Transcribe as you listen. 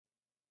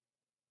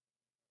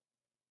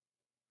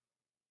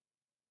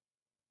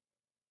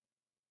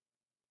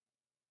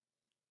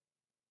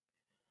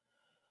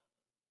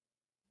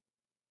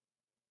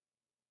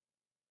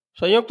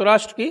संयुक्त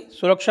राष्ट्र की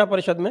सुरक्षा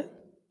परिषद में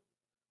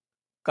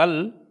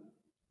कल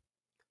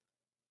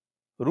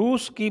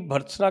रूस की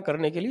भर्त्सना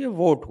करने के लिए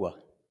वोट हुआ।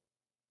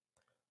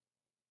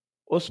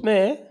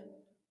 उसमें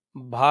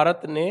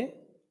भारत ने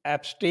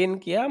एब्स्टेन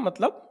किया,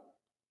 मतलब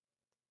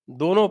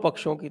दोनों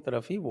पक्षों की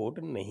तरफ ही वोट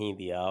नहीं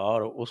दिया।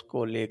 और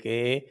उसको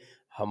लेके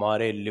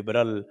हमारे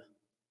लिबरल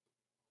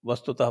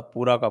वस्तुतः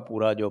पूरा का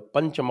पूरा जो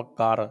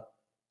पंचमक्कार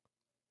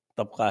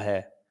तबका है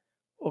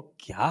वो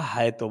क्या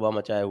है तौबा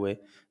मचाए हुए,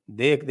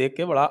 देख देख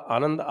के बड़ा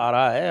आनंद आ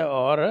रहा है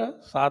और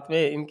साथ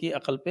में इनकी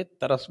अकल पे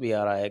तरस भी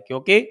आ रहा है।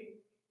 क्योंकि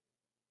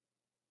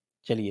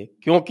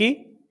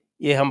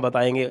ये हम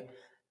बताएंगे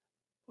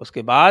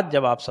उसके बाद,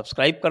 जब आप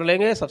सब्सक्राइब कर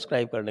लेंगे,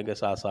 सब्सक्राइब करने के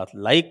साथ साथ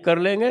लाइक कर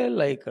लेंगे,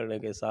 लाइक करने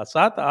के साथ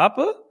साथ आप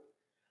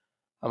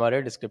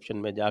हमारे डिस्क्रिप्शन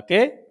में जाके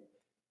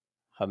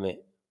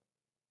हमें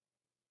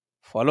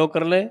फॉलो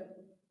कर लें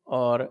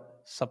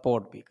और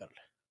सपोर्ट भी कर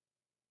लें।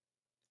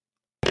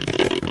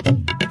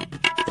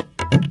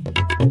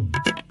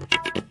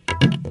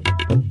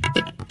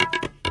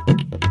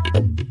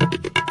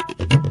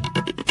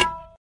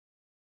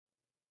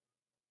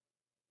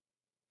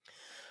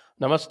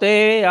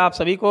 नमस्ते आप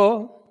सभी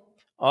को,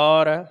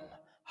 और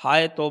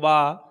हाय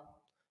तौबा,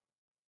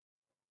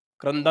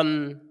 क्रंदन,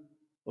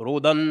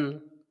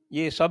 रोदन,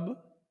 ये सब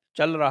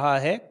चल रहा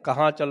है।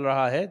 कहाँ चल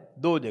रहा है?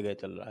 दो जगह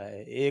चल रहा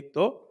है। एक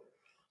तो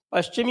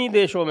पश्चिमी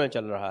देशों में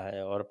चल रहा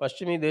है, और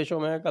पश्चिमी देशों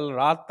में कल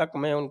रात तक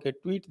मैं उनके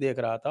ट्वीट देख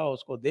रहा था।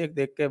 उसको देख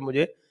देख के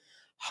मुझे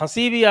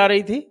हंसी भी आ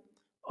रही थी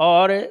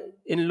और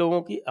इन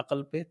लोगों की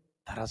अकल पे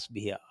तरस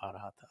भी आ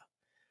रहा था।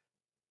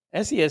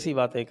 ऐसी ऐसी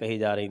बातें कही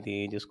जा रही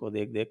थी जिसको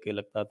देख देख के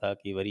लगता था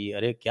कि वरी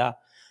अरे क्या,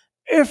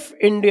 if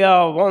India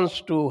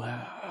wants to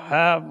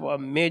have a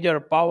major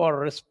power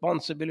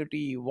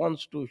responsibility,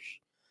 wants to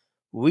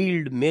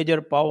wield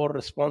major power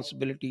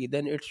responsibility,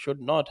 then it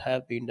should not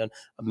have been done.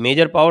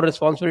 Major power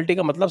responsibility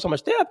का मतलब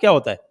समझते हैं आप क्या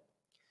होता है?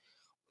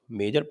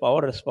 मेजर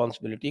पावर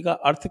रिस्पॉन्सिबिलिटी का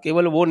अर्थ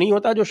केवल वो नहीं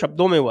होता जो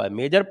शब्दों में हुआ है।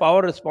 मेजर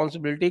पावर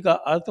रिस्पॉन्सिबिलिटी का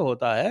अर्थ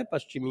होता है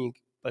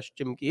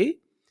पश्चिम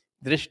की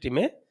दृष्टि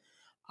में,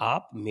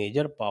 आप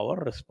मेजर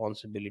पावर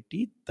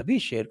रिस्पॉन्सिबिलिटी तभी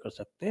शेयर कर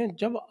सकते हैं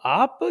जब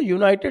आप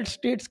यूनाइटेड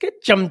स्टेट्स के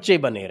चमचे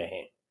बने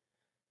रहें,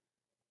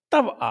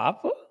 तब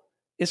आप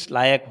इस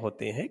लायक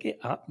होते हैं कि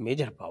आप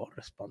मेजर पावर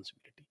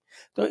रिस्पॉन्सिबिलिटी।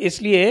 तो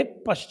इसलिए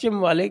पश्चिम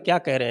वाले क्या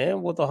कह रहे हैं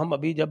वो तो हम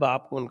अभी जब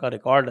आपको उनका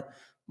रिकॉर्ड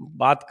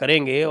बात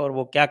करेंगे, और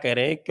वो क्या कह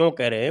रहे हैं, क्यों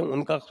कह रहे हैं,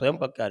 उनका स्वयं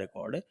का क्या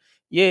रिकॉर्ड है,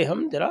 ये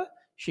हम जरा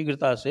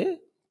शीघ्रता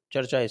से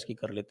चर्चा इसकी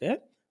कर लेते हैं।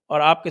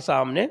 और आपके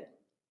सामने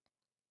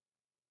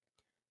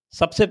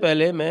सबसे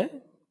पहले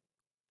मैं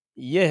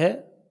यह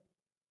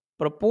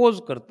प्रपोज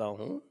करता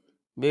हूं,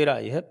 मेरा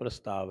यह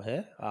प्रस्ताव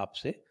है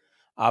आपसे,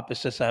 आप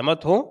इससे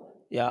सहमत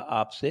हो या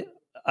आपसे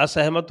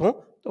असहमत हो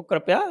तो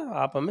कृपया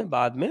आप हमें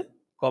बाद में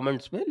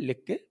कमेंट्स में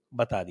लिख के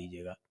बता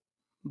दीजिएगा।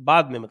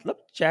 बाद में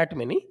मतलब चैट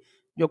में नहीं,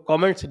 जो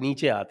कमेंट्स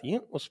नीचे आती हैं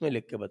उसमें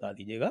लिख के बता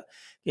दीजिएगा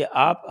कि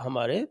आप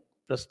हमारे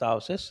प्रस्ताव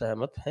से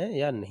सहमत हैं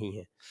या नहीं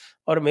हैं।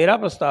 और मेरा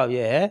प्रस्ताव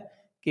यह है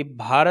कि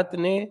भारत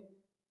ने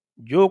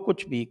जो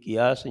कुछ भी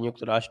किया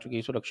संयुक्त राष्ट्र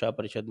की सुरक्षा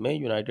परिषद में,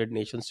 यूनाइटेड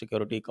नेशंस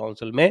सिक्योरिटी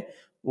काउंसिल में,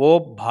 वो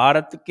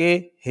भारत के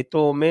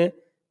हितों में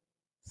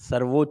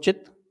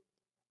सर्वोचित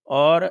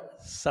और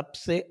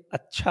सबसे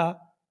अच्छा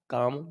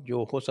काम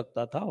जो हो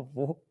सकता था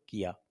वो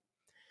किया।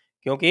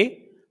 क्योंकि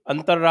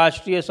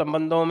अंतर्राष्ट्रीय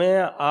संबंधों में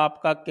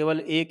आपका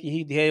केवल एक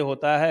ही ध्येय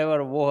होता है,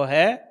 और वो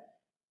है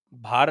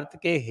भारत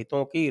के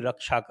हितों की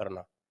रक्षा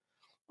करना।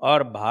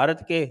 और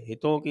भारत के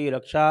हितों की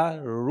रक्षा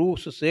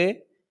रूस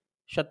से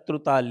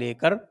शत्रुता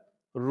लेकर,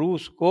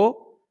 रूस को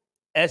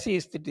ऐसी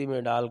स्थिति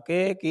में डाल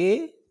के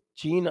कि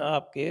चीन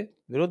आपके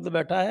विरुद्ध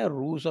बैठा है,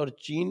 रूस और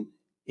चीन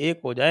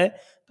एक हो जाए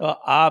तो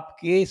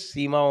आपकी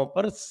सीमाओं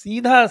पर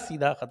सीधा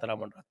सीधा खतरा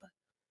मंडराता है।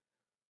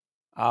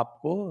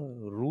 आपको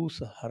रूस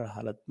हर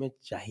हालत में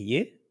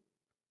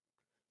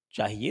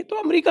चाहिए तो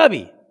अमेरिका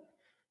भी,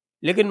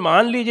 लेकिन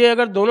मान लीजिए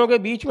अगर दोनों के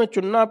बीच में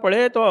चुनना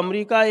पड़े तो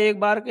अमेरिका एक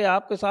बार के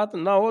आपके साथ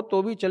ना हो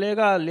तो भी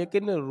चलेगा,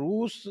 लेकिन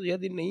रूस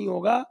यदि नहीं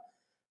होगा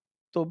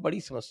तो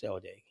बड़ी समस्या हो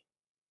जाएगी।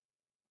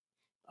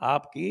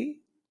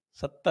 आपकी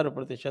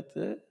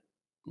 70%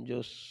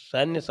 जो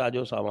सैन्य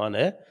साजो सामान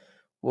है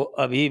वो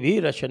अभी भी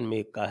रशियन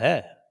मेक का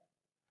है।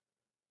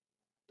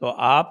 तो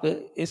आप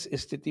इस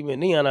स्थिति में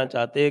नहीं आना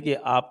चाहते कि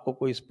आपको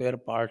कोई स्पेयर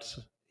पार्ट्स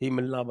ही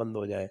मिलना बंद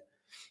हो जाए,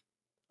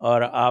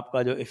 और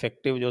आपका जो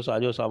इफेक्टिव जो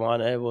साजो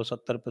सामान है वो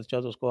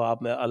 70% उसको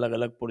आप में अलग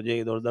अलग पुर्जे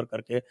इधर उधर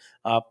करके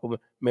आपको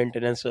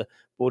मेंटेनेंस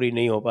पूरी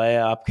नहीं हो पाए,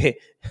 आपके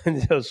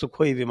जो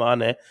सुखोई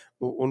विमान है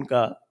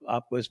उनका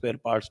आपको स्पेयर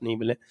पार्ट्स नहीं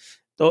मिले।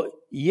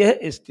 तो यह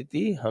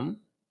स्थिति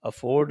हम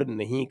अफोर्ड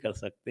नहीं कर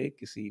सकते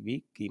किसी भी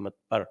कीमत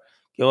पर,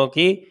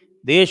 क्योंकि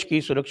देश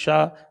की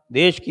सुरक्षा,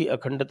 देश की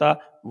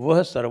अखंडता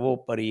वह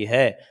सर्वोपरि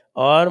है।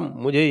 और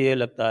मुझे ये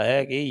लगता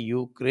है कि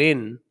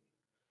यूक्रेन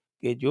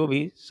के जो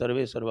भी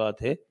सर्वे सर्वा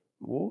थे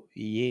वो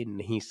ये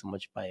नहीं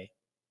समझ पाए।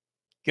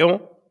 क्यों?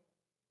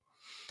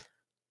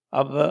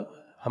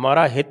 अब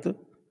हमारा हित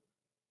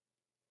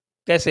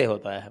कैसे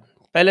होता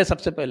है?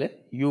 सबसे पहले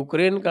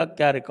यूक्रेन का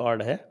क्या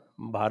रिकॉर्ड है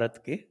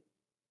भारत के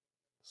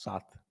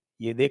साथ,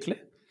 ये देख ले।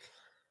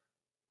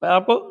 मैं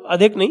आपको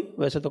अधिक नहीं,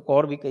 वैसे तो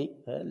और भी कई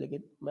है,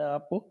 लेकिन मैं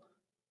आपको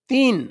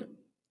 3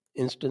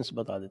 इंस्टेंस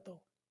बता देता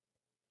हूँ।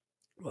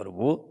 और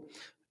वो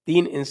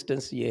 3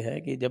 इंस्टेंस ये है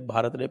कि जब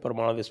भारत ने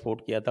परमाणु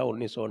विस्फोट किया था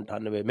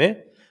 1998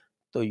 में,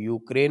 तो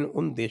यूक्रेन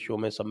उन देशों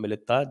में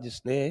सम्मिलित था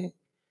जिसने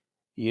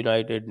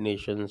यूनाइटेड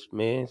नेशंस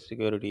में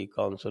सिक्योरिटी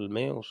काउंसिल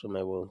में उस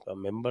समय वो उनका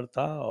मेंबर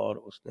था, और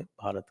उसने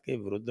भारत के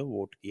विरुद्ध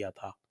वोट किया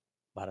था,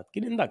 भारत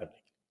की निंदा करने के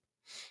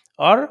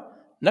लिए। और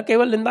न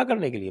केवल निंदा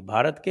करने के लिए,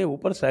 भारत के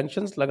ऊपर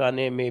सैंक्शंस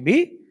लगाने में भी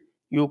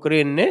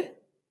यूक्रेन ने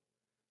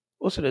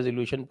उस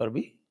रेजोल्यूशन पर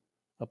भी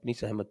अपनी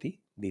सहमति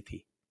दी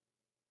थी।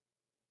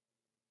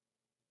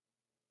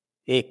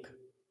 एक।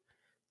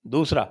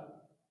 दूसरा,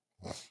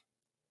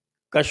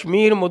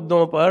 कश्मीर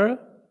मुद्दों पर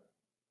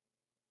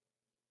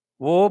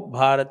वो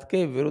भारत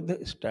के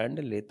विरुद्ध स्टैंड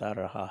लेता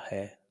रहा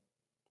है।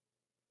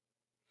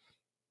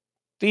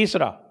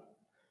 तीसरा,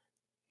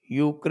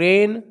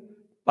 यूक्रेन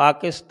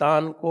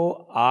पाकिस्तान को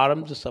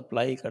आर्म्स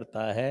सप्लाई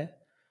करता है।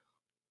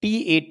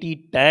 T-80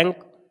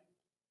 टैंक,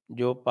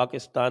 जो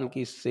पाकिस्तान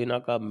की सेना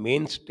का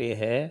मेन स्टे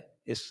है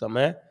इस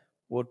समय,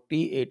 वो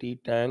T-80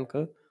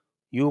 टैंक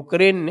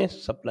यूक्रेन ने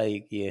सप्लाई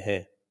किए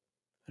हैं,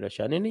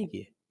 रशिया ने नहीं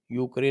किए,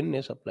 यूक्रेन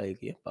ने सप्लाई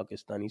किए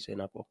पाकिस्तानी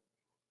सेना को।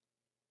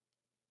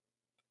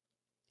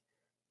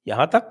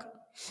 यहां तक।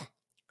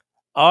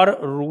 और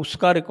रूस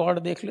का रिकॉर्ड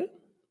देख ले,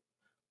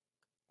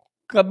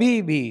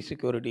 कभी भी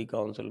सिक्योरिटी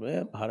काउंसिल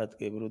में भारत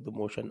के विरुद्ध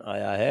मोशन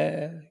आया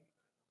है,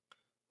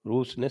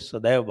 रूस ने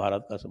सदैव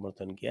भारत का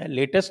समर्थन किया है।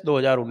 लेटेस्ट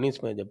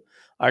 2019 में जब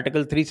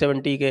आर्टिकल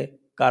 370 के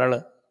कारण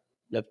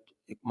जब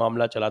एक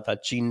मामला चला था,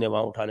 चीन ने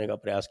वहां उठाने का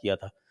प्रयास किया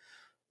था,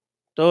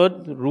 तो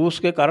रूस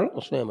के कारण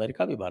उसमें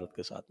अमेरिका भी भारत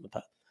के साथ में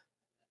था,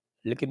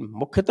 लेकिन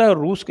मुख्यतः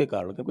रूस के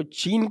कारण, क्योंकि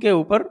चीन के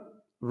ऊपर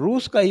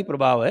रूस का ही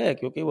प्रभाव है,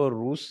 क्योंकि वो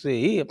रूस से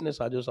ही अपने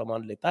साजो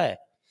सामान लेता है,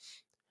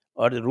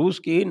 और रूस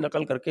की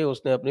नकल करके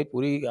उसने अपनी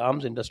पूरी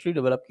आर्म्स इंडस्ट्री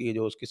डेवलप की है,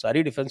 जो उसकी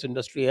सारी डिफेंस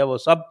इंडस्ट्री है वो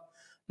सब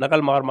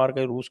नकल मार मार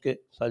के रूस के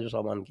साजो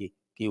सामान की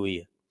हुई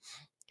है।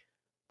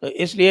 तो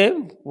इसलिए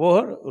वो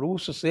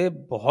रूस से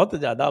बहुत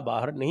ज़्यादा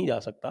बाहर नहीं जा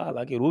सकता।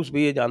 हालांकि रूस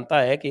भी ये जानता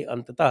है कि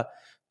अंततः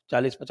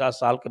 40-50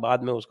 साल के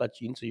बाद में उसका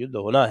चीन से युद्ध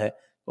होना है,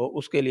 तो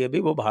उसके लिए भी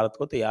वो भारत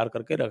को तैयार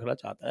करके रखना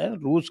चाहता है।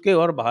 रूस के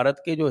और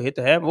भारत के जो हित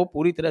हैं वो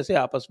पूरी तरह से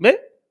आपस में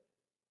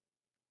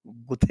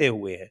गुथे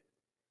हुए हैं,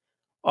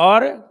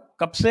 और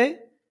कब से,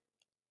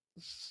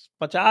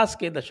 50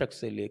 के दशक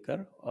से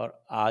लेकर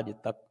और आज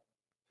तक।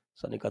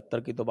 सन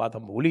 71 की तो बात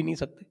हम भूल ही नहीं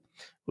सकते,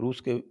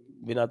 रूस के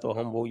बिना तो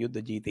हम वो युद्ध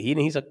जीत ही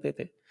नहीं सकते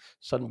थे।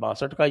 सन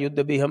 62 का युद्ध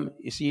भी हम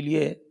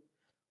इसीलिए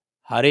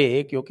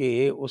हारे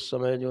क्योंकि उस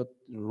समय जो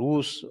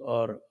रूस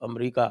और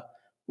अमेरिका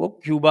वो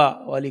क्यूबा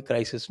वाली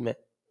क्राइसिस में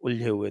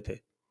उलझे हुए थे।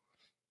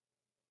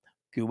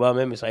 क्यूबा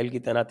में मिसाइल की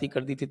तैनाती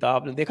कर दी थी, तो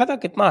आपने देखा था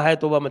कितना है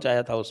तोबा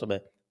मचाया था उस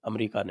समय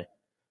अमेरिका ने,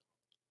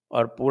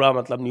 और पूरा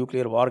मतलब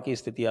न्यूक्लियर वॉर की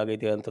स्थिति आ गई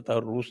थी। अंततः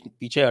रूस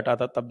पीछे हटा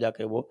था, तब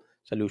जाके वो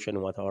सोल्यूशन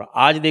हुआ था। और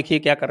आज देखिए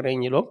क्या कर रहे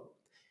हैं ये लोग,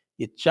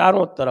 ये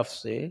चारों तरफ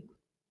से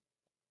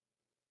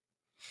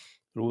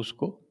रूस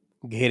को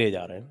घेरे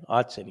जा रहे हैं।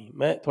 आज से नहीं,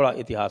 मैं थोड़ा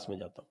इतिहास में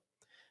जाता हूँ,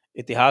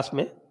 इतिहास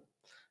में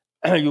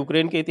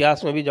यूक्रेन के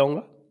इतिहास में भी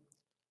जाऊंगा,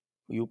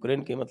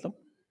 यूक्रेन के मतलब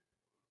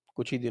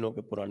कुछ ही दिनों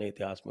के पुराने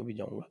इतिहास में भी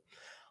जाऊंगा,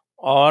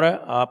 और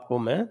आपको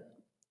मैं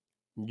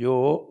जो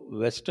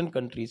वेस्टर्न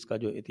कंट्रीज का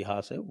जो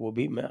इतिहास है वो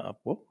भी मैं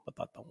आपको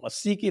बताता हूँ।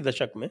 80 के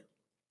दशक में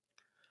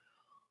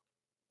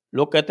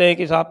लोग कहते हैं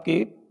कि साहब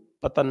की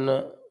पतन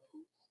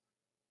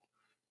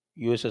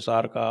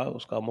यूएसएसआर का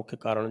उसका मुख्य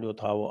कारण जो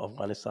था वो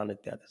अफगानिस्तान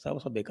इत्यादि था, वो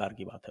सब बेकार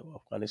की बात है। वो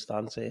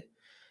अफगानिस्तान से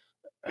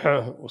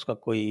उसका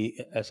कोई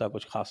ऐसा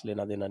कुछ खास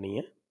लेना देना नहीं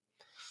है।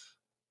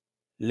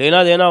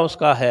 लेना देना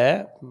उसका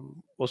है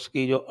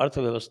उसकी जो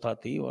अर्थव्यवस्था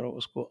थी, और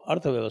उसको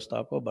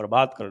अर्थव्यवस्था को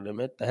बर्बाद करने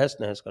में, तहस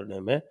नहस करने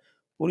में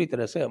पूरी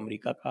तरह से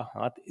अमेरिका का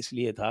हाथ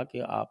इसलिए था कि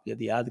आप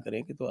यदि याद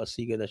करें कि तो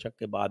 80 के दशक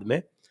के बाद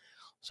में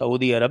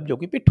सऊदी अरब, जो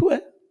कि पिट्ठू है,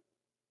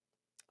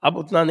 अब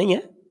उतना नहीं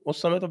है,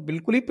 उस समय तो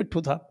बिल्कुल ही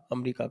पिट्ठू था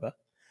अमेरिका का,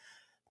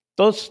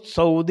 तो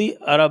सऊदी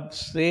अरब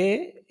से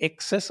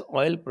एक्सेस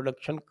ऑयल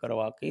प्रोडक्शन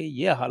करवा के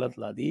ये हालत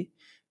ला दी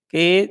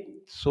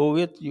कि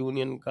सोवियत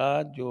यूनियन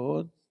का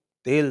जो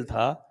तेल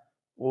था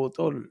वो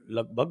तो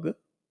लगभग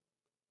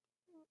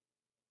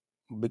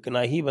बिकना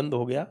ही बंद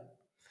हो गया।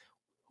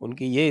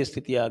 उनकी ये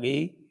स्थिति आ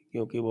गई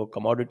क्योंकि वो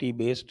कमोडिटी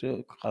बेस्ड,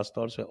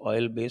 खासतौर से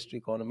ऑयल बेस्ड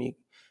इकोनॉमी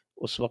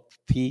उस वक्त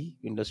थी,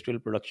 इंडस्ट्रियल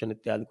प्रोडक्शन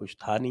इत्यादि कुछ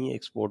था नहीं,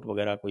 एक्सपोर्ट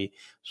वगैरह कोई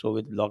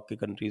सोवियत ब्लॉक के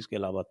कंट्रीज़ के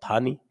अलावा था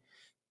नहीं।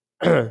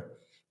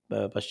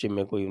 पश्चिम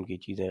में कोई उनकी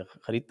चीज़ें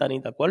खरीदता नहीं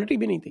था, क्वालिटी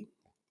भी नहीं थी।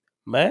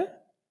 मैं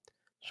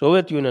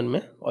सोवियत यूनियन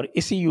में और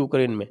इसी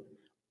यूक्रेन में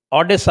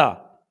ओडेसा,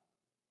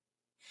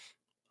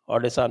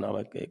 ओडेसा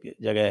नामक एक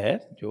जगह है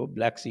जो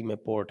ब्लैक सी में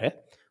पोर्ट है,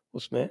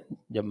 उसमें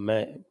जब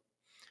मैं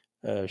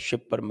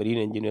शिप पर मरीन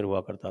इंजीनियर हुआ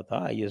करता था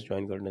आईएएस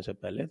ज्वाइन करने से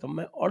पहले, तो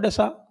मैं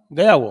ओडेसा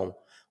गया हुआ हूँ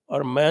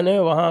और मैंने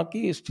वहाँ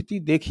की स्थिति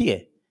देखी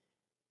है।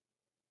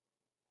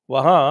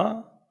 वहाँ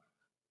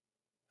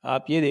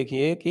आप ये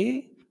देखिए कि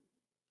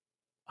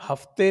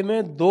हफ्ते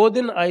में 2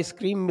 दिन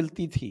आइसक्रीम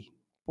मिलती थी,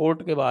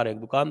 पोर्ट के बाहर एक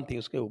दुकान थी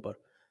उसके ऊपर,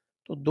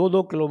 तो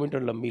 2-2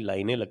 किलोमीटर लंबी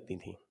लाइनें लगती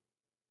थी।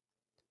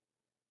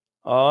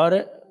 और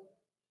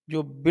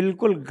जो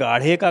बिल्कुल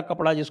गाढ़े का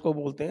कपड़ा जिसको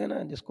बोलते हैं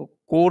ना, जिसको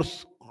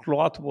कोर्स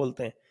क्लॉथ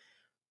बोलते हैं,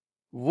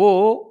 वो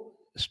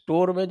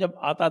स्टोर में जब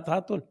आता था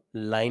तो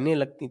लाइनें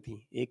लगती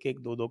थी 1-1,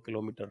 2-2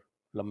 किलोमीटर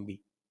लंबी।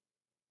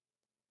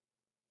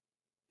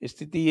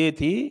 स्थिति ये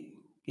थी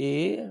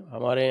कि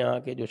हमारे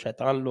यहाँ के जो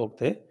शैतान लोग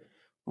थे,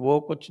 वो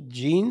कुछ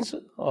जीन्स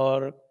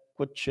और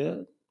कुछ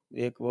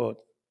एक वो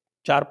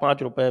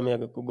 4-5 रुपए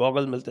में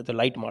गॉगल मिलते थे,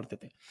 लाइट मारते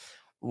थे,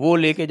 वो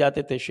लेके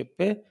जाते थे शिप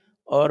पे,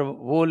 और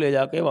वो ले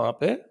जाके वहाँ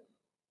पे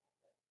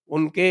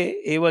उनके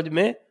एवज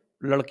में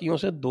लड़कियों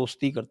से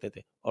दोस्ती करते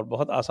थे। और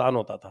बहुत आसान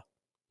होता था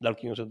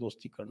लड़कियों से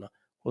दोस्ती करना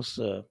उस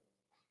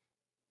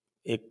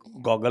एक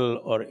गॉगल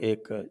और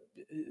एक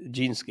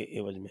जीन्स के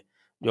एवज में,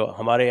 जो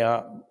हमारे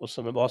यहाँ उस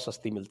समय बहुत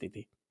सस्ती मिलती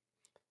थी।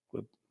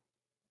 कोई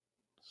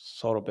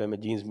 100 रुपए में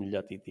जीन्स मिल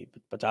जाती थी,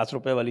 50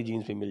 रुपए वाली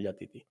जीन्स भी मिल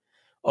जाती थी,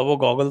 और वो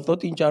गॉगल तो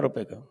 3-4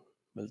 रुपए का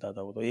मिलता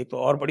था। वो तो एक तो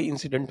और बड़ी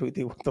इंसिडेंट हुई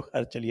थी, वो तो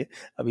खैर चलिए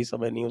अभी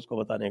समय नहीं उसको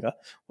बताने का।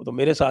 वो तो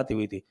मेरे साथ ही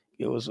हुई थी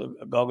कि उस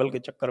गॉगल के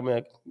चक्कर में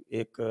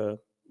एक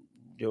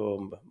जो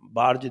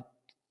बार्ज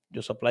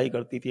जो सप्लाई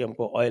करती थी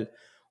हमको ऑयल,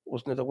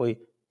 उसने तो कोई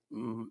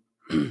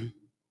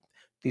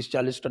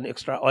 30-40 टन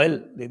एक्स्ट्रा ऑयल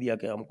दे दिया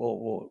कि हमको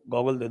वो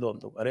गॉगल दे दो। हम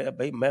तो अरे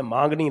भाई मैं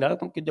मांग नहीं रहा,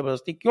 तुम कि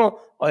जबरदस्ती क्यों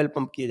ऑयल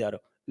पंप किए जा रहे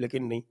हो,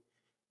 लेकिन नहीं।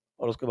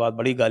 और उसके बाद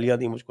बड़ी गालियां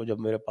दी मुझको, जब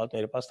मेरे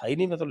पास था ही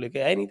नहीं, मैं तो लेके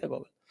आया नहीं था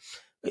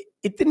गॉगल।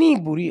 इतनी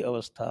बुरी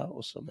अवस्था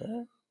उस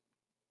समय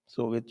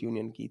सोवियत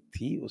यूनियन की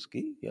थी उसकी,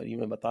 यार ये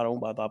मैं बता रहा हूँ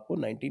बात आपको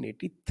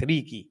 1983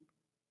 की।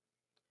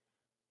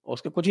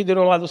 उसके कुछ ही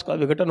दिनों बाद उसका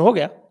विघटन हो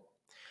गया,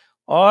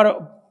 और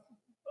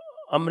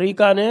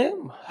अमेरिका ने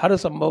हर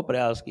संभव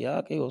प्रयास किया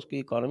कि उसकी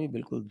इकोनॉमी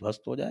बिल्कुल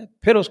ध्वस्त हो जाए।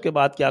 फिर उसके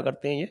बाद क्या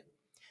करते हैं ये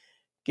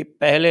कि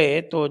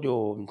पहले तो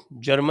जो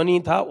जर्मनी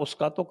था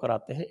उसका तो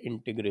कराते हैं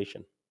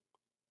इंटीग्रेशन।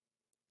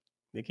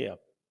 देखिए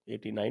आप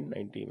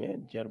 89-90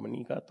 में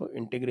जर्मनी का तो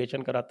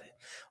इंटीग्रेशन कराते हैं,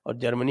 और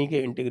जर्मनी के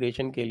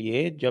इंटीग्रेशन के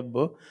लिए जब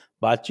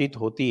बातचीत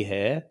होती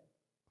है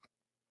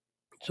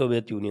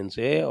सोवियत यूनियन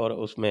से, और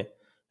उसमें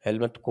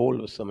हेलमट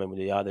कोल उस समय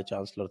मुझे याद है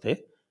चांसलर थे,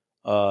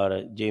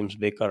 और James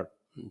Baker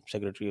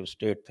secretary of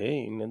state थे,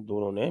 इन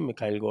दोनों ने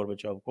मिखाइल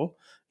गोर्बाचोव को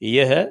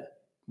यह है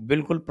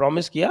बिल्कुल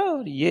प्रॉमिस किया,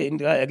 और ये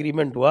इनका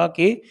एग्रीमेंट हुआ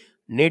कि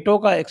नेटो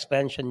का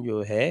एक्सपेंशन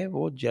जो है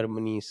वो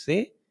जर्मनी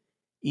से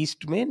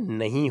ईस्ट में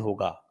नहीं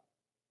होगा।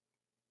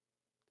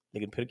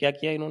 लेकिन फिर क्या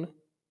किया इन्होंने,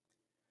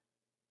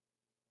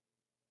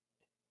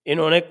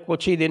 इन्होंने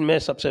कुछ ही दिन में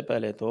सबसे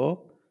पहले तो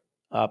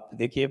आप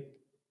देखिए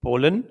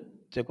पोलैंड,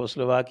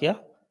 चेकोस्लोवाकिया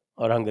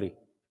और हंगरी,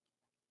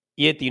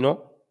 ये तीनों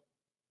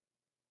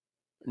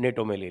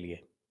नेटो में ले लिए।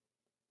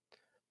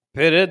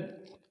 फिर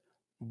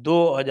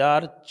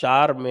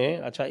 2004 में,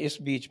 अच्छा इस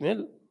बीच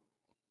में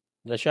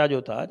रशिया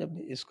जो था, जब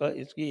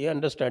इसकी ये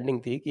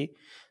अंडरस्टैंडिंग थी कि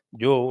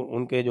जो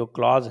उनके जो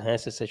क्लॉज हैं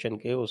सेसेशन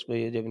के, उसमें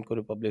ये जब इनको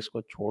रिपब्लिक्स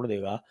को छोड़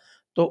देगा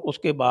तो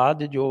उसके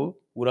बाद जो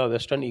पूरा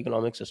वेस्टर्न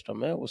इकोनॉमिक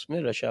सिस्टम है उसमें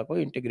रशिया को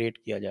इंटीग्रेट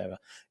किया जाएगा।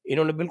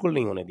 इन्होंने बिल्कुल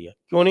नहीं होने दिया।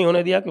 क्यों नहीं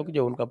होने दिया? क्योंकि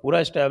जो उनका पूरा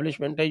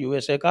एस्टेब्लिशमेंट है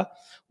यूएसए का,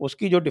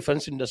 उसकी जो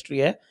डिफेंस इंडस्ट्री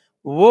है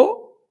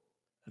वो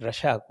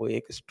रशिया को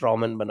एक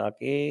स्ट्रॉमैन बना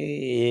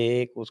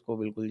के, एक उसको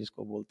बिल्कुल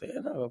जिसको बोलते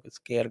हैं ना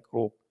स्केयर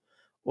क्रो,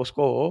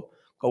 उसको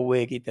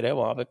कौवे की तरह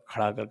वहां पे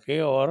खड़ा करके,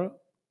 और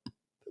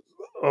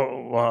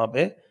वहां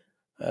पे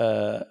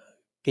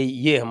कि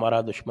ये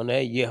हमारा दुश्मन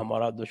है, ये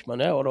हमारा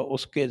दुश्मन है, और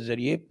उसके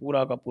जरिए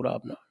पूरा का पूरा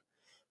अपना।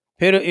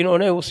 फिर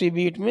इन्होंने उसी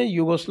बीच में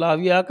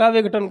यूगोस्लाविया का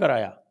विघटन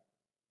कराया।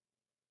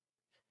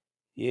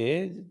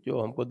 ये जो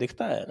हमको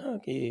दिखता है ना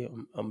कि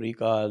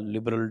America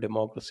liberal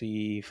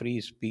democracy, free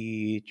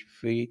speech,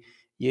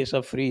 ये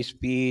सब फ्री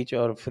स्पीच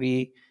और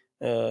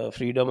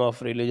फ्रीडम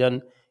ऑफ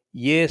रिलीजन,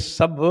 ये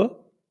सब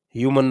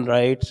ह्यूमन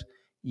राइट्स,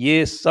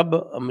 ये सब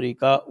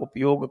अमेरिका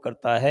उपयोग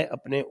करता है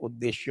अपने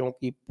उद्देश्यों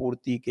की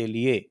पूर्ति के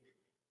लिए।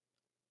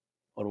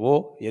 और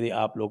वो यदि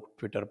आप लोग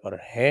ट्विटर पर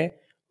हैं,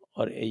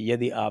 और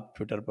यदि आप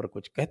ट्विटर पर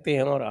कुछ कहते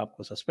हैं और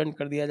आपको सस्पेंड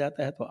कर दिया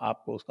जाता है, तो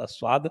आपको उसका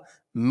स्वाद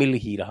मिल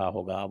ही रहा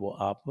होगा। वो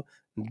आप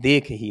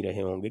देख ही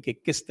रहे होंगे कि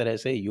किस तरह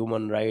से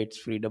human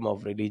rights, freedom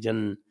of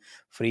religion,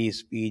 free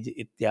speech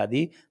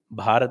इत्यादि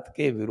भारत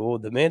के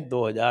विरोध में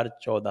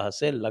 2014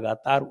 से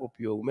लगातार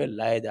उपयोग में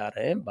लाए जा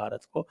रहे हैं।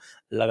 भारत को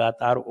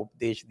लगातार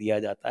उपदेश दिया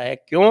जाता है।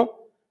 क्यों?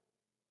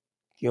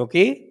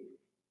 क्योंकि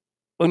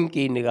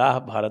उनकी निगाह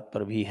भारत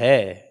पर भी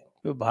है,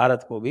 तो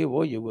भारत को भी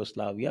वो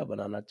युगोस्लाविया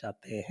बनाना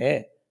चाहते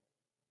हैं।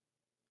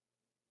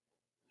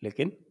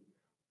 लेकिन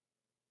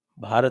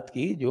भारत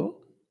की जो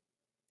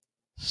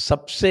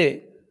सबसे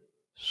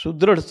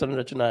सुदृढ़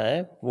संरचना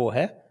है वो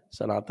है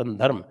सनातन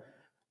धर्म,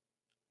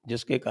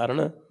 जिसके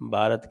कारण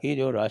भारत की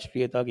जो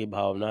राष्ट्रीयता की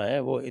भावना है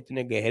वो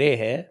इतने गहरे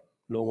है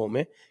लोगों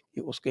में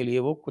कि उसके लिए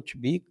वो कुछ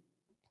भी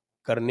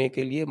करने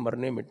के लिए,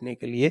 मरने मिटने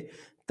के लिए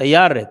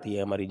तैयार रहती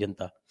है हमारी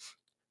जनता।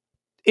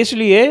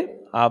 इसलिए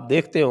आप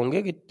देखते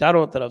होंगे कि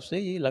चारों तरफ से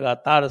ये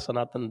लगातार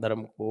सनातन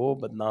धर्म को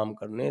बदनाम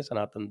करने,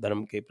 सनातन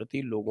धर्म के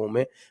प्रति लोगों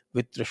में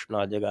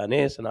वितृष्णा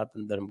जगाने,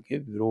 सनातन धर्म के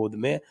विरोध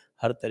में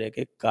हर तरह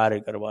के कार्य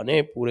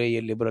करवाने, पूरे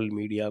ये लिबरल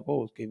मीडिया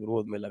को उसके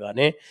विरोध में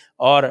लगाने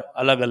और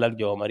अलग-अलग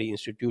जो हमारी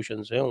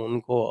इंस्टीट्यूशंस हैं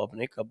उनको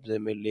अपने कब्जे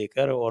में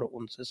लेकर और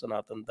उनसे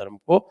सनातन धर्म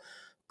को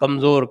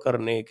कमज़ोर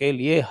करने के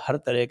लिए हर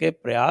तरह के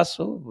प्रयास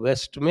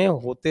वेस्ट में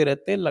होते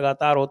रहते हैं,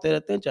 लगातार होते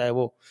रहते हैं, चाहे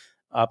वो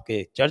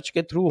आपके चर्च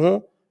के थ्रू हों,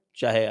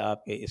 चाहे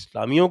आपके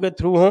इस्लामियों के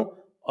थ्रू हों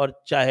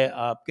और चाहे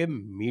आपके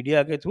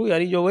मीडिया के थ्रू,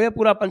 यानी जो है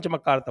पूरा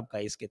पंचमक्कार तबका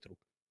है इसके थ्रू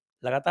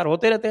लगातार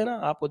होते रहते हैं ना,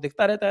 आपको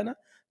दिखता रहता है ना,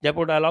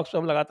 जयपुर डायलॉग्स पे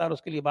हम लगातार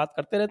उसके लिए बात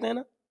करते रहते हैं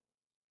ना।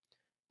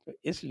 तो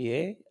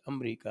इसलिए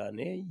अमेरिका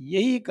ने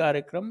यही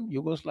कार्यक्रम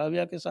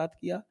युगोस्लाविया के साथ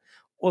किया।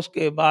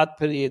 उसके बाद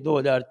फिर ये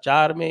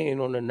 2004 में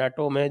इन्होंने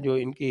नाटो में जो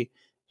इनकी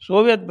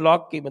सोवियत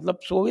ब्लॉक की, मतलब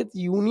सोवियत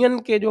यूनियन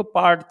के जो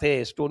पार्ट थे,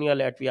 एस्टोनिया,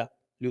 लाटविया,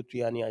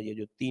 लिथुआनिया, ये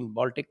जो 3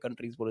 बाल्टिक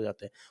कंट्रीज बोले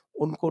जाते हैं,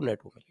 उनको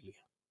नाटो में ले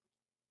लिया।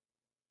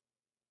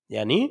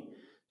 यानी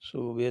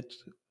सोवियत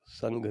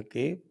संघ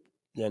के,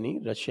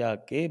 यानी रशिया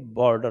के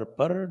बॉर्डर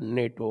पर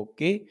नेटो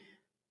के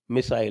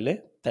मिसाइलें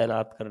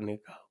तैनात करने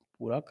का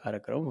पूरा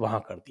कार्यक्रम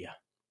वहां कर दिया।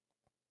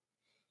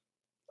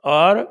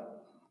 और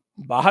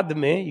बाद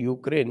में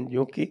यूक्रेन,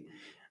 जो कि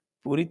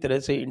पूरी तरह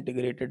से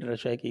इंटीग्रेटेड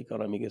रशिया की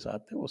इकोनॉमी के साथ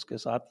है, उसके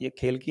साथ ये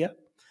खेल किया।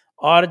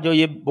 और जो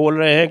ये बोल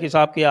रहे हैं कि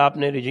साहब कि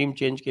आपने रिजीम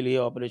चेंज के लिए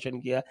ऑपरेशन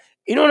किया,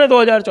 इन्होंने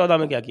 2014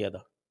 में क्या किया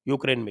था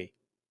यूक्रेन में,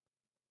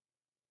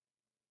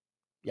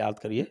 याद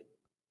करिए,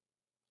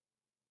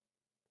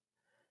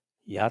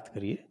 याद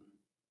करिए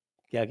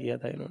क्या किया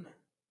था इन्होंने।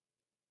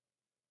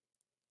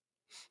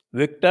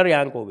 विक्टर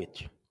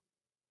यांकोविच,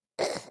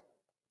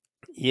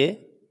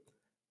 ये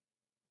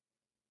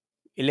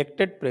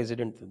इलेक्टेड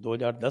प्रेसिडेंट थे,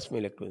 2010 में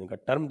इलेक्ट हुए, इनका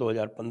टर्म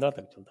 2015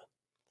 तक चलता।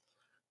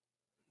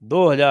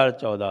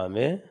 2014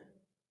 में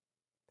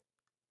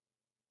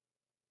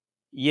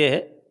ये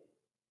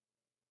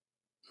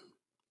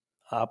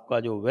आपका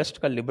जो वेस्ट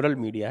का लिबरल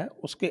मीडिया है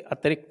उसके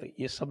अतिरिक्त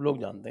ये सब लोग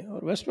जानते हैं,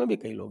 और वेस्ट में भी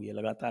कई लोग ये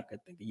लगातार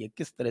कहते हैं कि ये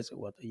किस तरह से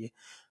हुआ था। ये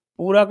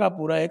पूरा का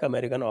पूरा एक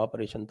अमेरिकन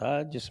ऑपरेशन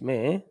था,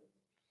 जिसमें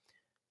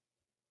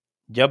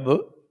जब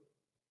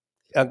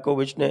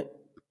यांकोविच ने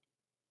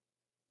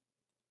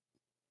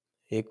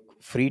एक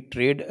फ्री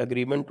ट्रेड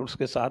एग्रीमेंट,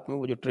 उसके साथ में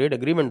वो जो ट्रेड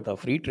एग्रीमेंट था,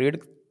 फ्री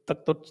ट्रेड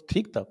तक तो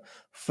ठीक था,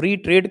 फ्री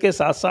ट्रेड के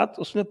साथ साथ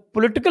उसमें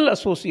पॉलिटिकल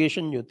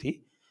एसोसिएशन जो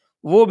थी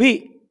वो भी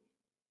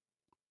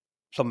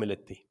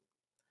सम्मिलित थी।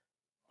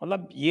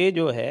 मतलब ये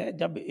जो है,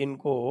 जब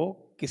इनको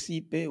किसी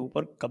पे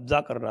ऊपर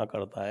कब्जा करना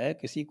करता है,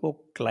 किसी को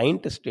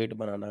क्लाइंट स्टेट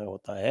बनाना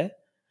होता है,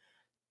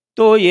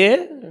 तो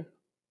ये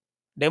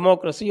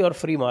डेमोक्रेसी और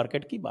फ्री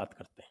मार्केट की बात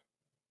करते हैं।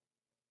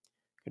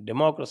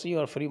 डेमोक्रेसी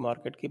और फ्री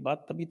मार्केट की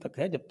बात तभी तक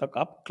है जब तक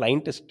आप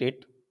क्लाइंट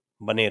स्टेट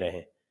बने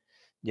रहें।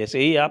 जैसे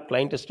ही आप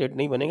क्लाइंट स्टेट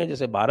नहीं बनेंगे,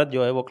 जैसे भारत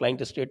जो है वो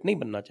क्लाइंट स्टेट नहीं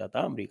बनना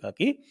चाहता अमेरिका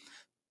की,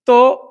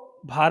 तो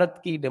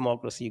भारत की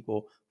डेमोक्रेसी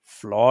को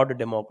फ्लॉड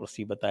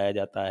डेमोक्रेसी बताया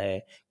जाता है।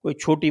 कोई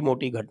छोटी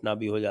मोटी घटना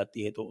भी हो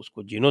जाती है तो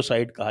उसको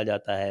जिनोसाइड कहा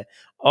जाता है,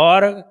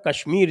 और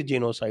कश्मीर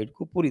जिनोसाइड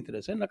को पूरी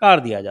तरह से नकार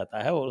दिया जाता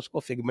है और उसको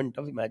फिगमेंट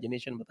ऑफ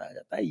इमेजिनेशन बताया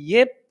जाता है।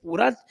 ये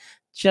पूरा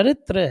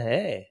चरित्र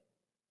है,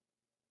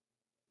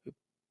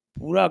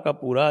 पूरा का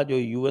पूरा जो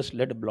यूएस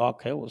लेड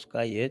ब्लॉक है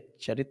उसका ये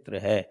चरित्र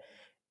है।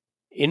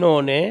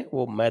 इन्होंने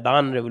वो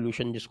मैदान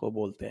रेवोल्यूशन जिसको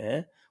बोलते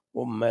हैं,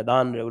 वो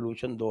मैदान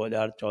रेवोल्यूशन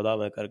 2014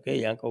 में करके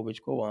यांकोविच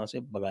को वहाँ से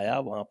भगाया,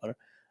 वहाँ पर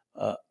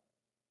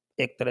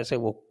एक तरह से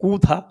वो कू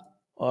था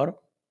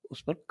और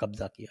उस पर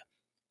कब्जा किया।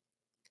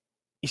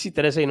 इसी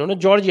तरह से इन्होंने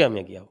जॉर्जिया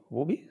में किया,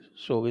 वो भी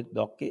सोवियत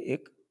ब्लॉक की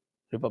एक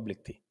रिपब्लिक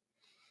थी,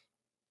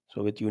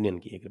 सोवियत यूनियन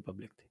की एक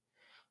रिपब्लिक थी।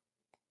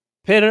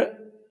 फिर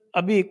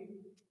अभी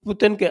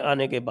पुतिन के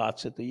आने के बाद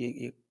से तो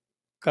ये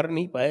कर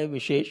नहीं पाए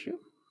विशेष।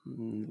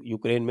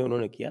 यूक्रेन में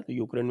उन्होंने किया, तो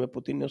यूक्रेन में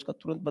पुतिन ने उसका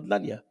तुरंत बदला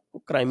लिया। वो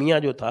क्राइमिया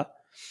जो था,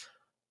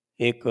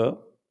 एक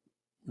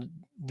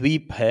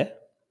द्वीप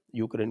है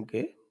यूक्रेन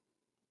के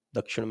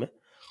दक्षिण में,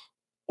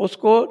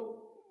 उसको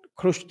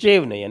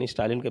ख्रुश्चेव ने, यानी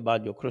स्टालिन के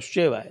बाद जो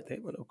ख्रुश्चेव आए थे,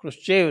 मतलब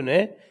ख्रुश्चेव ने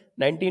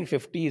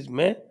 1950s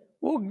में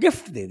वो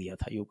गिफ्ट दे दिया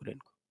था यूक्रेन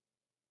को।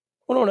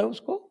 उन्होंने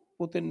उसको,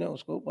 पुतिन ने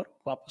उसको ऊपर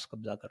वापस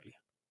कब्जा कर लिया।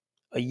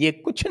 और ये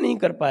कुछ नहीं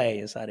कर पाए,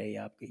 ये सारे ये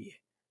आपके ये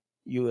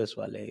यूएस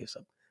वाले, ये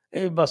सब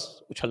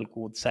बस उछल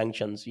कूद,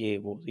 सैंक्शंस, ये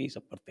वो यही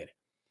सब करते रहे।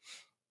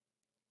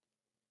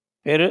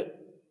 फिर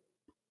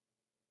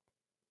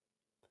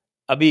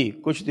अभी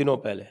कुछ दिनों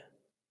पहले,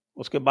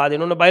 उसके बाद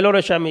इन्होंने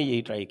बायलोरशिया में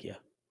यही ट्राई किया।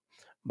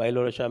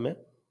 बायलोरशिया में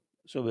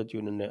सोवियत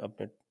यूनियन ने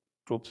अपने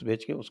ट्रूप्स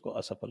भेज के उसको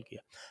असफल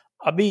किया।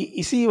 अभी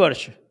इसी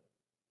वर्ष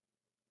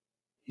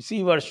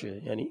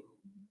यानी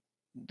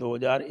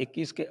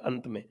 2021 के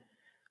अंत में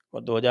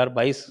और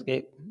 2022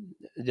 के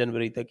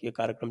जनवरी तक ये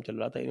कार्यक्रम चल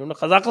रहा था, इन्होंने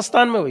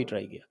कजाकिस्तान में वही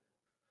ट्राई किया।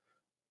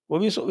 वो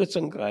भी सोवियत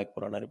संघ का एक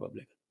पुराना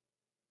रिपब्लिक है,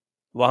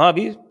 वहां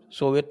भी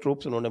सोवियत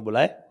ट्रूप्स उन्होंने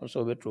बुलाए और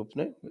सोवियत ट्रूप्स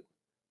ने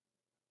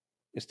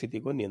स्थिति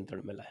को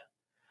नियंत्रण में लाया।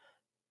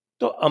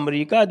 तो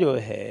अमेरिका जो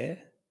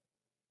है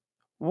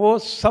वो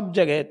सब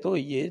जगह तो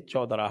ये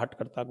चौधराहट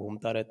करता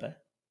घूमता रहता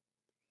है।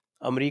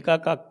 अमेरिका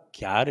का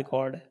क्या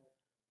रिकॉर्ड है?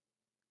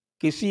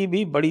 किसी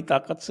भी बड़ी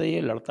ताकत से ये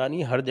लड़ता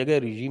नहीं, हर जगह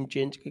रिजीम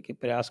चेंज के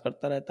प्रयास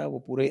करता रहता है। वो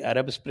पूरे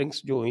अरब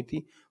स्प्रिंग्स जो हुई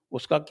थी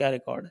उसका क्या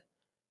रिकॉर्ड है?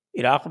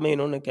 इराक में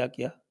इन्होंने क्या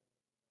किया?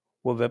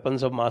 वो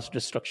वेपन्स ऑफ मास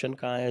डिस्ट्रक्शन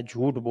कहाँ है?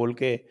 झूठ बोल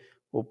के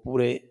वो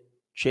पूरे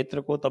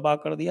क्षेत्र को तबाह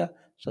कर दिया।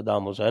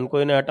 सद्दाम हुसैन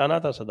को इन्हें हटाना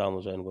था, सद्दाम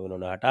हुसैन को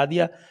इन्होंने हटा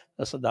दिया।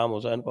 तो सद्दाम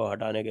हुसैन को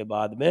हटाने के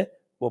बाद में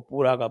वो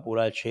पूरा का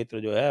पूरा क्षेत्र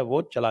जो है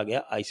वो चला गया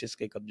आईसिस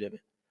के कब्जे में,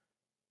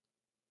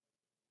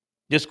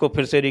 जिसको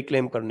फिर से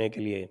रिक्लेम करने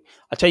के लिए।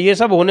 अच्छा, ये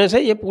सब होने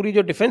से ये पूरी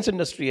जो डिफेंस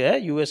इंडस्ट्री है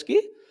यूएस की,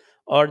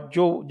 और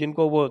जो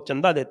जिनको वो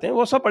चंदा देते हैं,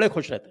 वो सब बड़े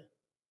खुश रहते हैं।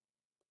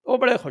 वो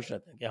बड़े खुश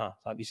रहते हैं कि हाँ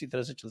साहब इसी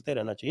तरह से चलते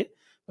रहना चाहिए,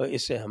 तो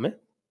इससे हमें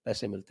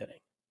पैसे मिलते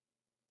रहेंगे,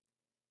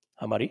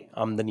 हमारी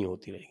आमदनी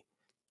होती रहेगी।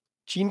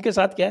 चीन के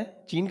साथ क्या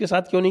है? चीन के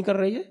साथ क्यों नहीं कर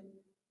रही है?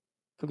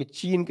 क्योंकि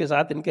चीन के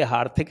साथ इनके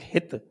आर्थिक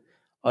हित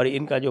और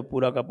इनका जो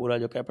पूरा का पूरा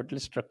जो कैपिटल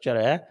स्ट्रक्चर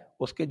है,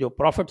 उसके जो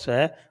प्रॉफिट्स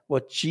हैं, वो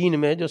चीन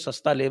में जो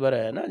सस्ता लेबर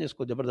है ना,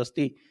 जिसको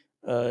ज़बरदस्ती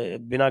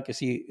बिना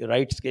किसी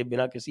राइट्स के,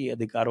 बिना किसी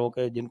अधिकारों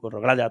के जिनको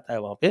रगड़ा जाता है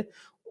वहाँ पे,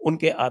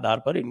 उनके आधार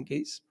पर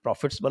इनके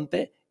प्रॉफिट्स बनते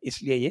हैं।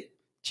 इसलिए ये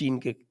चीन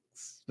के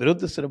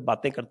विरुद्ध सिर्फ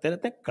बातें करते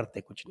रहते हैं,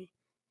 करते कुछ नहीं।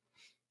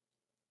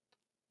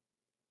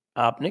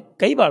 आपने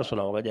कई बार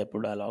सुना होगा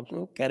जयपुर डायलॉग्स में,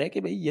 वो कह रहे हैं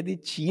कि भाई यदि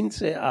चीन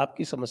से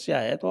आपकी समस्या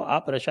है तो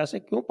आप रशिया से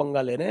क्यों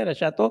पंगा ले रहे हैं?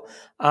 रशिया तो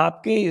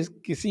आपके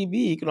किसी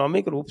भी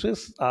इकोनॉमिक रूप से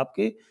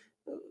आपके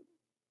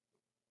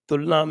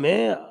तुलना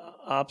में,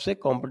 आपसे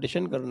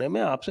कंपटीशन करने में,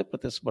 आपसे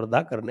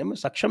प्रतिस्पर्धा करने में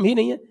सक्षम ही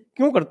नहीं है।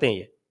 क्यों करते हैं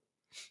ये?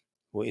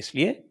 वो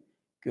इसलिए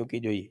क्योंकि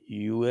जो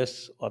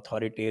यूएस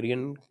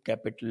ऑथोरिटेरियन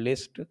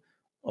कैपिटलिस्ट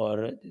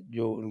और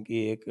जो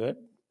उनकी एक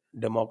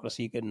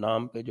डेमोक्रेसी के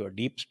नाम पे जो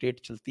डीप स्टेट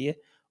चलती है,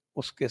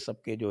 उसके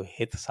सबके जो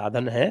हित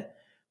साधन हैं,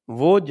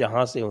 वो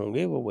जहाँ से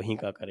होंगे वो वहीं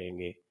का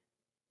करेंगे।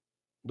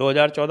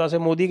 2014 से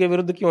मोदी के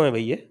विरुद्ध क्यों है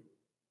भैया?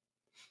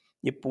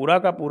 ये पूरा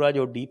का पूरा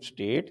जो डीप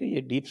स्टेट,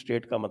 ये डीप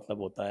स्टेट का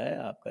मतलब होता है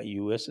आपका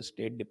US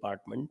state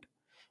department,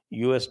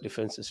 US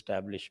defence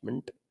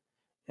establishment,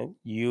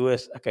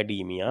 US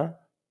academia,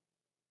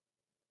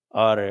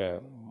 और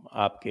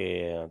आपके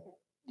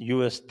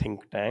यूएस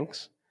थिंक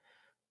टैंक्स,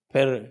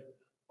 फिर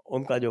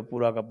उनका जो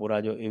पूरा का पूरा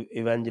जो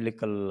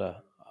इवेंजलिकल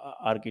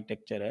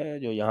आर्किटेक्चर है,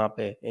 जो यहाँ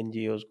पे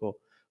एनजीओज को,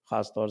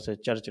 ख़ास तौर से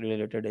चर्च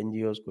रिलेटेड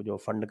एनजीओज को जो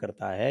फंड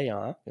करता है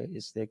यहाँ पे,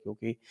 इससे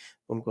क्योंकि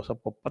उनको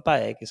सबको पता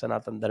है कि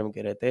सनातन धर्म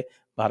के रहते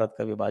भारत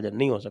का विभाजन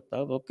नहीं हो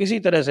सकता, तो किसी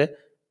तरह से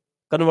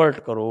कन्वर्ट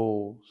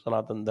करो,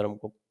 सनातन धर्म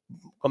को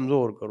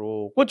कमज़ोर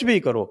करो, कुछ भी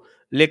करो,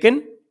 लेकिन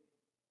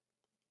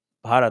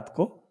भारत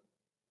को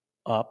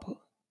आप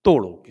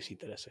तोड़ो किसी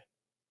तरह से।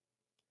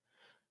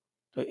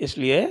 तो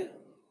इसलिए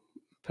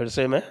फिर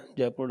से मैं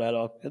जयपुर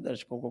डायलॉग के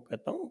दर्शकों को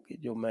कहता हूँ कि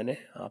जो मैंने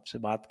आपसे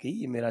बात की,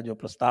 ये मेरा जो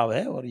प्रस्ताव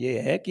है, और ये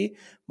है कि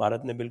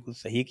भारत ने बिल्कुल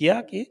सही किया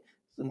कि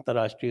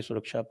अंतर्राष्ट्रीय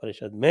सुरक्षा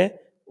परिषद में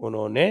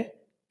उन्होंने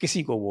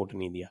किसी को वोट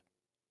नहीं दिया।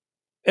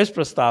 इस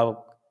प्रस्ताव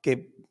के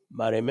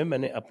बारे में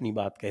मैंने अपनी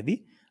बात कह दी।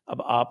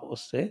 अब आप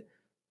उससे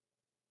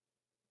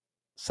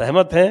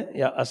सहमत हैं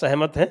या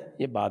असहमत हैं,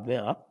 ये बाद में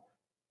आप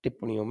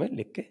टिप्पणियों में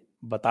लिख के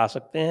बता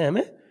सकते हैं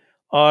हमें,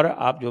 और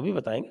आप जो भी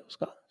बताएंगे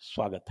उसका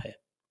स्वागत है।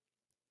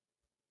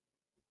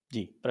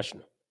 जी, प्रश्न।